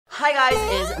Hi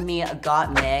guys, it's me,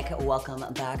 Gottmik. Welcome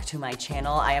back to my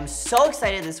channel. I am so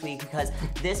excited this week because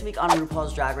this week on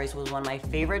Rupauls Drag Race was one of my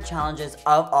favorite challenges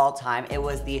of all time. It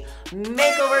was the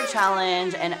makeover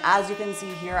challenge, and as you can see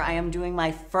here, I am doing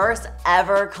my first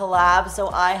ever collab. So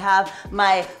I have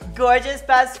my gorgeous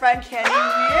best friend, Kandy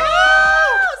Muse.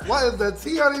 What is the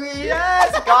tea, honey?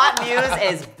 Yes,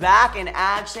 Gottmik is back in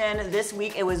action. This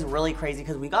week it was really crazy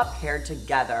because we got paired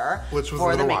together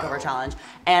for the makeover challenge.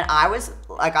 And I was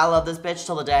like, I love this bitch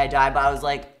till the day I die, but I was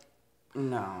like,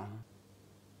 no.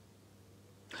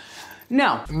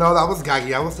 No. No, that was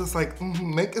gaggy. I was just like,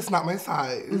 make it's not my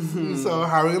size. So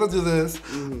how are we gonna do this?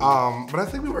 But I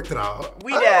think we worked it out.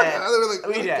 We did.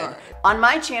 We did. On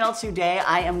my channel today,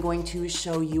 I am going to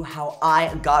show you how I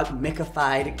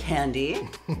Gottmikified Kandy.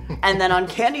 And then on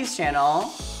Kandy's channel,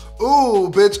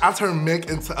 ooh, bitch, I turned Mick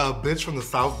into a bitch from the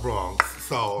South Bronx.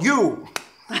 So you.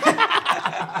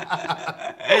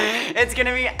 It's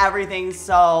gonna be everything.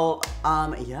 So,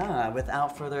 yeah,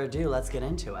 without further ado, let's get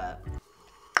into it.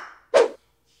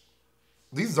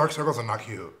 These dark circles are not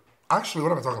cute. Actually,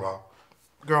 what am I talking about?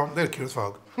 Girl, they're cute as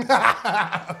fuck.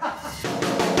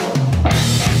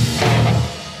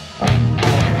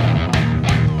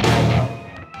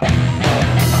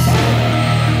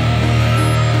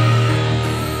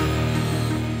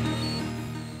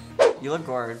 You look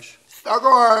gorge. So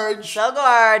gorge. So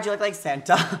gorge. You look like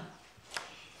Santa.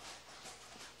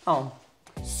 Oh.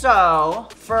 So,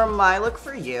 for my look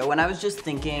for you, when I was just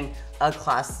thinking a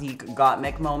classic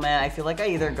Gottmik moment, I feel like I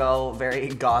either go very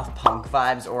goth punk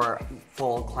vibes or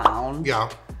full clown. Yeah.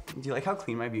 Do you like how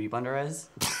clean my beauty blender is?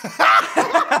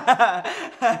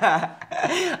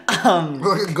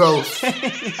 Like a ghost.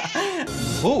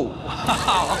 Ooh.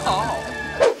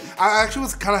 I actually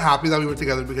was kind of happy that we were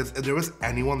together because if there was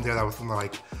anyone there that was gonna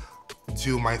like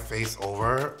do my face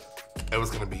over, it was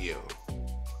gonna be you.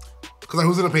 Cause like,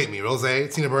 who's gonna paint me?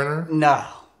 Rose? Tina Burner? No.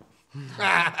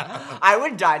 I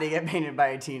would die to get painted by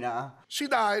a Tina. She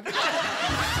died.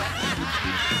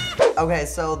 Okay,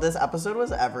 so this episode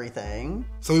was everything.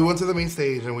 So we went to the main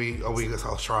stage and we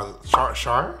saw Char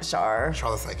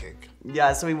the psychic.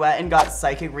 Yeah, so we went and got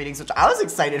psychic readings, which I was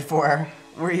excited for.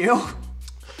 Were you?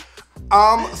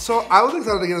 So I was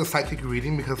excited to get a psychic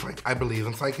reading because like I believe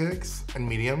in psychics and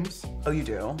mediums. Oh, you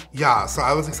do? Yeah, so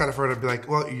I was excited for her to be like,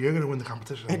 well, you're gonna win the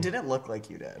competition. It didn't look like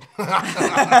you did.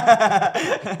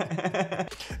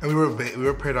 And we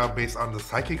were paired up based on the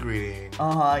psychic reading.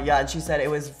 Yeah, and she said it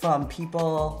was from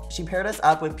people, she paired us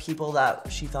up with people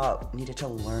that she thought needed to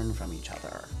learn from each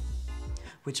other.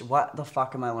 Which, what the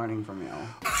fuck am I learning from you?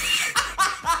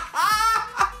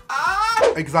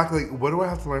 Exactly, what do I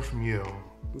have to learn from you?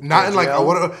 Not in like,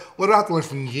 what do I have to learn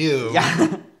from you?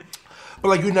 Yeah. But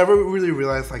like, you never really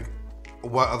realize like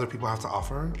what other people have to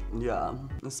offer. Yeah,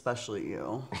 especially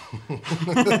you.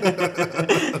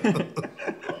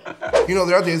 You know,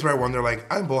 there are days where I wonder like,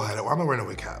 I'm bullheaded, why am I wearing a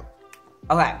wig cap?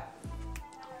 Okay.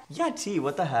 Yeah, T,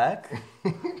 what the heck?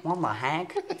 What the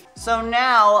heck? So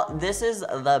now, this is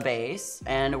the base,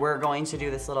 and we're going to do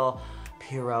this little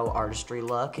Pierrot artistry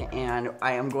look, and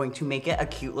I am going to make it a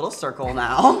cute little circle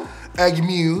now. Egg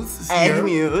Muse. Egg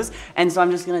Muse. And so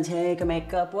I'm just gonna take a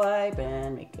makeup wipe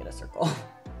and make it a circle.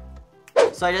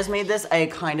 So I just made this a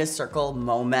kind of circle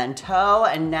memento,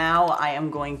 and now I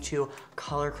am going to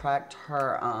color correct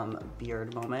her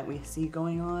beard moment we see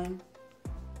going on.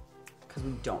 Because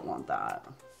we don't want that.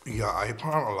 Yeah, I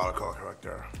put on a lot of color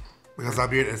corrector. Because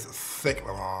that beard is thick,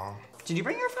 mama. Did you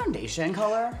bring your foundation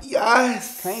color?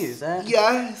 Yes. Can I use it?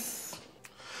 Yes.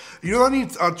 You know that new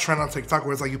trend on TikTok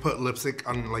where it's like you put lipstick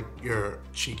on like your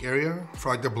cheek area for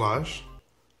like the blush?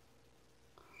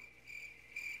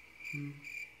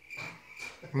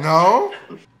 No?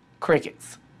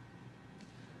 Crickets.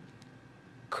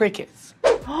 Crickets.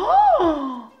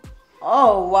 Oh,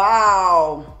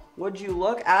 wow. Would you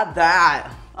look at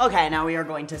that? Okay, now we are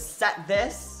going to set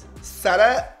this. Set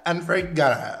it and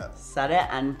forget it. Set it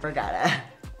and forget it.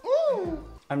 Ooh.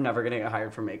 I'm never gonna get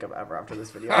hired for makeup ever after this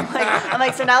video. I'm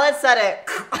like, so now let's set it.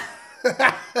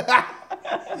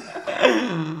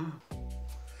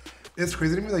 It's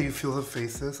crazy to me that you feel the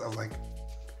faces of like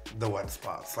the wet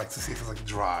spots, like to see if it's like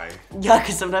dry. Yeah,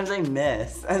 because sometimes I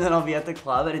miss, and then I'll be at the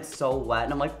club and it's so wet,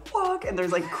 and I'm like, fuck, and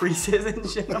there's like creases and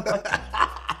shit. I'm like,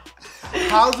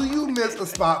 how do you miss a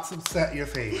spot to set your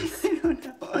face? I don't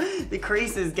know. The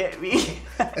creases get me.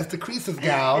 It's the creases,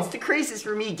 gal. It's the creases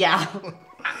for me, gal.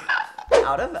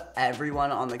 Out of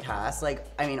everyone on the cast, like,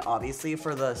 I mean, obviously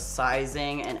for the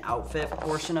sizing and outfit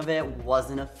portion of it,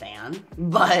 wasn't a fan,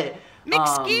 but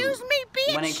Excuse me,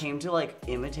 bitch. When it came to like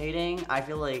imitating, I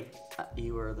feel like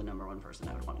you were the #1 person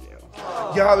I would want to do.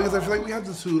 Yeah, because I feel like we have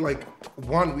the two, like,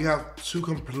 one, we have two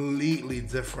completely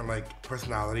different, like,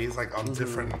 personalities, like, on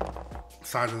different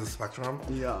sides of the spectrum.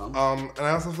 Yeah. And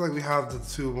I also feel like we have the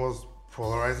two most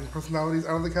polarizing personalities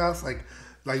out of the cast.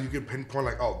 Like you could pinpoint,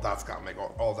 like, oh, that's Gottmik,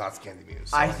 or oh, that's Kandy Muse.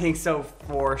 So, I like, think so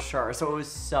for sure. So it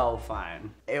was so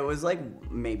fun. It was like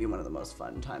maybe one of the most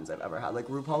fun times I've ever had. Like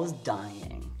RuPaul was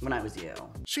dying when I was you.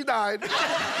 she died.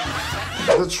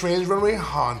 The trains runway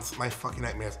haunts my fucking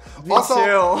nightmares. Me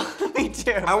too. Me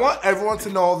too. I want everyone to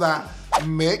know that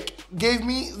Mick gave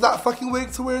me that fucking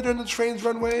wig to wear during the trains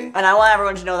runway. And I want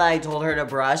everyone to know that I told her to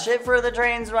brush it for the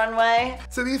trains runway.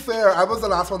 To be fair, I was the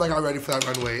last one that got ready for that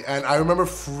runway, and I remember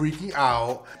freaking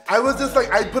out. I was just like,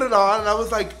 I put it on, and I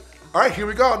was like, all right, here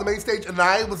we go on the main stage, and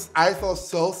I felt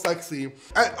so sexy.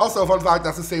 And also, fun fact,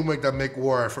 that's the same wig that Mick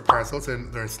wore for Paris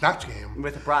Hilton during Snatch Game.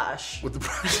 With a brush. With the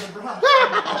brush.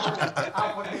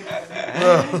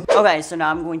 Okay, so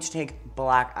now I'm going to take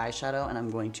black eyeshadow and I'm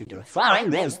going to do a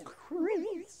find this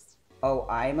crease. Oh,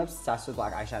 I'm obsessed with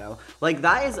black eyeshadow. Like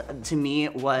that is, to me,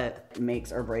 what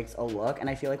makes or breaks a look. And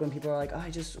I feel like when people are like, oh, I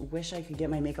just wish I could get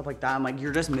my makeup like that. I'm like,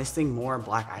 you're just missing more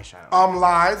black eyeshadow.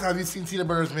 Lies, have you seen Tina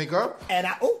Burner's makeup? And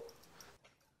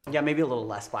Yeah, maybe a little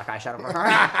less black eyeshadow for her.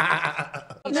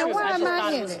 Now why am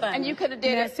I in it? And you could have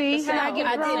did it. See how I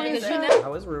get drawn?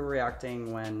 How was Rue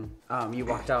reacting when you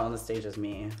walked out on the stage as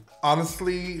me?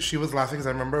 Honestly, she was laughing because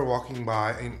I remember walking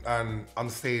by and on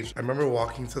the stage, I remember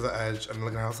walking to the edge and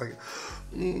looking, I was like,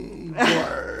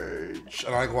 gorge.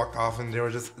 And I like walked off and they were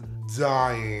just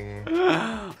dying.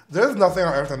 There's nothing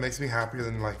on earth that makes me happier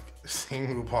than like seeing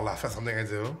RuPaul laugh at something I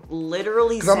do.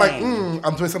 Literally Because I'm like,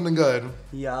 I'm doing something good.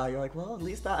 Yeah, you're like, well, at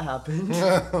least that happened.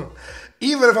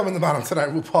 Even if I'm in the bottom tonight,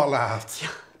 RuPaul laughed.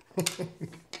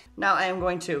 Now I am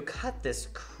going to cut this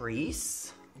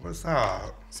crease. What's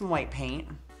that? Some white paint.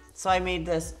 So I made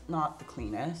this not the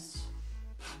cleanest,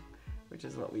 which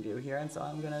is what we do here. And so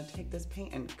I'm gonna take this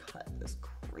paint and cut this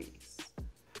crease.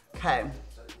 Okay.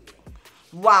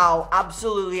 Wow,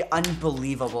 absolutely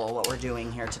unbelievable what we're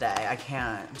doing here today. I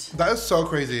can't. That is so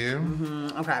crazy.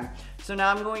 Okay, so now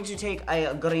I'm going to take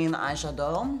a green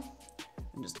eyeshadow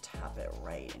and just tap it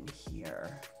right in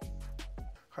here.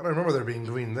 I don't remember there being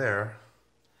green there.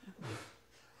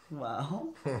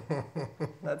 Well,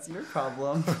 that's your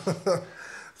problem.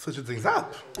 Switching things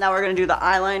up. Now we're gonna do the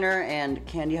eyeliner, and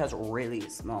Kandy has really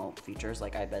small features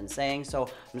like I've been saying, so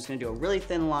I'm just gonna do a really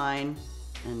thin line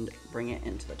and bring it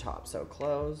into the top. So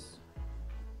close,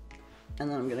 and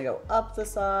then I'm gonna go up the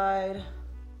side,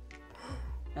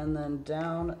 and then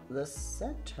down the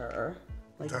center,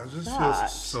 like That just that.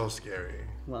 feels so scary.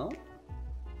 Well,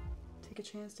 take a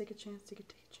chance, take a chance, take a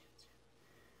chance.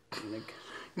 I'm gonna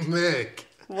Nick.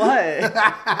 What?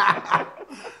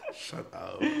 Shut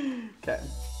up. Okay.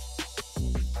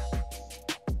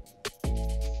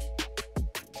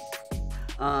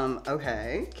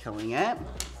 Okay, killing it.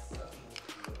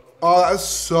 Oh, that's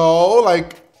so,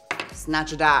 like...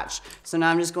 Snatch a datch. So now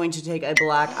I'm just going to take a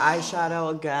black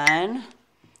eyeshadow again,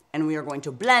 and we are going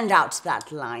to blend out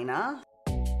that liner.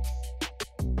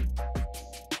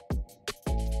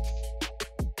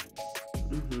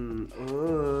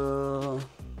 Ooh.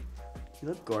 You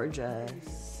look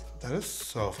gorgeous. That is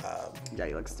so fab. Yeah,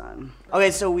 you look stunned. Okay,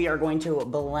 so we are going to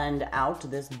blend out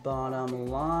this bottom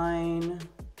line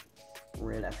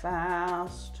really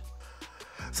fast.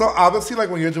 So obviously, like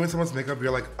when you're doing someone's makeup,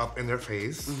 you're like up in their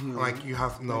face. Like you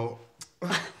have no...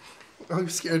 Oh, you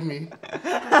scared me.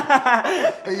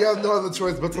 And you have no other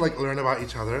choice but to like learn about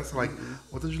each other. So like,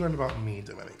 what did you learn about me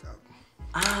doing my makeup?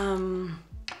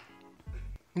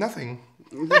 Nothing.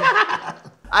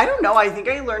 I don't know, I think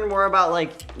I learned more about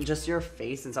like just your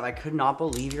face and stuff. I could not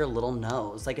believe your little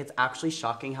nose. Like it's actually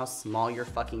shocking how small your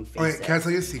fucking face is. Wait, can I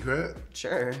tell you a secret?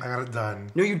 Sure. I got it done.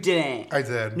 No, you didn't. I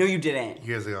did. No, you didn't.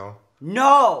 Years ago.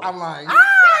 No. I'm lying. Ah,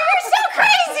 you're so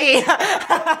crazy.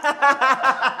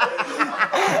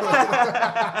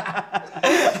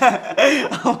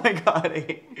 Oh my God, I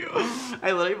hate you.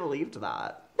 I literally believed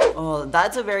that. Oh,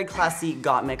 that's a very classy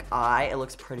Gottmik eye. It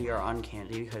looks prettier on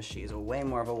Kandy because she's way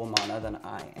more of a womana than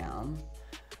I am.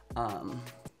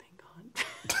 Thank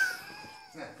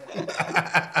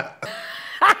God.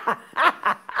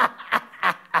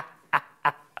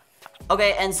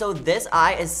 Okay, and so this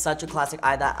eye is such a classic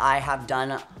eye that I have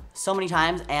done so many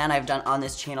times and I've done on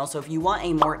this channel. So if you want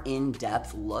a more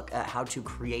in-depth look at how to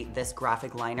create this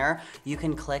graphic liner, you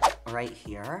can click right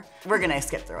here. We're gonna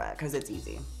skip through it because it's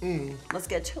easy. Let's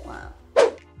get to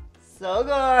it. So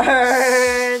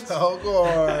gorge. So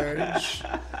gorge.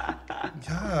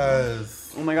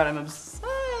 Yes. Oh my God, I'm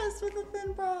obsessed with the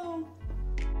thin brow.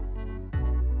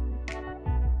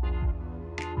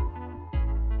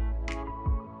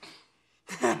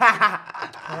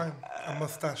 Fine. I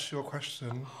must ask you a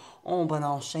question. Oh, but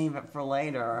I'll shave it for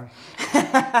later.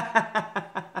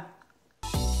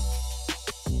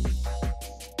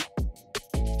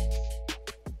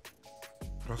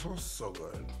 That smells so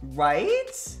good.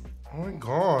 Right? Oh my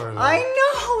god. I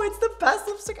know, it's the best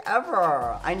lipstick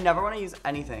ever. I never want to use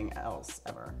anything else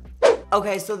ever.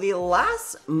 Okay, so the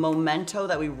last memento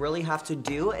that we really have to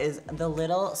do is the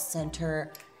little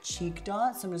center cheek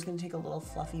dot. So I'm just gonna take a little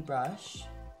fluffy brush.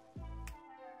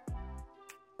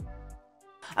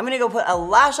 I'm gonna go put a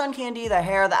lash on Kandy, the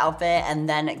hair, the outfit, and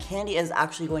then Kandy is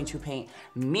actually going to paint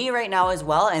me right now as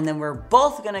well, and then we're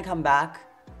both gonna come back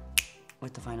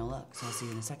with the final look. So I'll see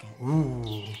you in a second.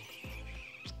 Ooh.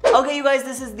 Okay, you guys,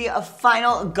 this is the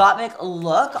final Gottmik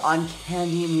look on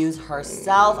Kandy Muse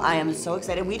herself. I am so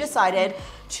excited. We decided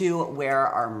to wear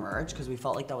our merch because we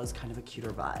felt like that was kind of a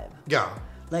cuter vibe. Yeah.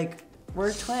 Like,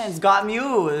 we're twins.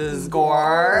 Gottmik,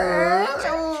 gorge.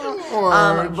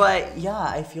 But yeah,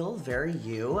 I feel very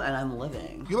you, and I'm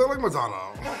living. You look like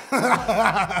Madonna.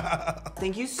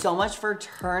 Thank you so much for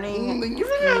turning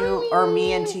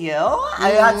me into you.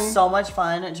 I had so much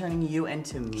fun turning you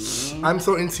into me. I'm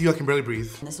so into you, I can barely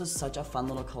breathe. This was such a fun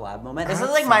little collab moment. This is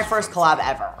like my first collab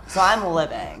ever, so I'm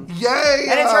living. Yay!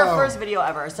 And it's her first video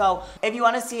ever. So if you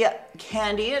want to see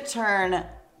Kandy turn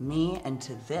me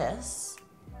into this,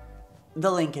 the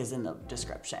link is in the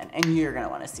description and you're gonna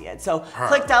wanna see it. So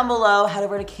click down below, head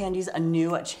over to Kandy's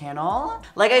new channel.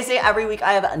 Like I say every week,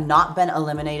 I have not been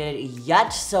eliminated yet,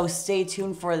 so stay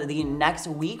tuned for the next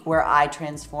week where I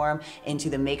transform into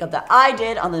the makeup that I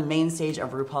did on the main stage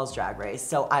of Rupauls Drag Race.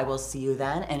 So I will see you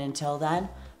then, and until then,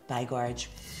 bye gorge.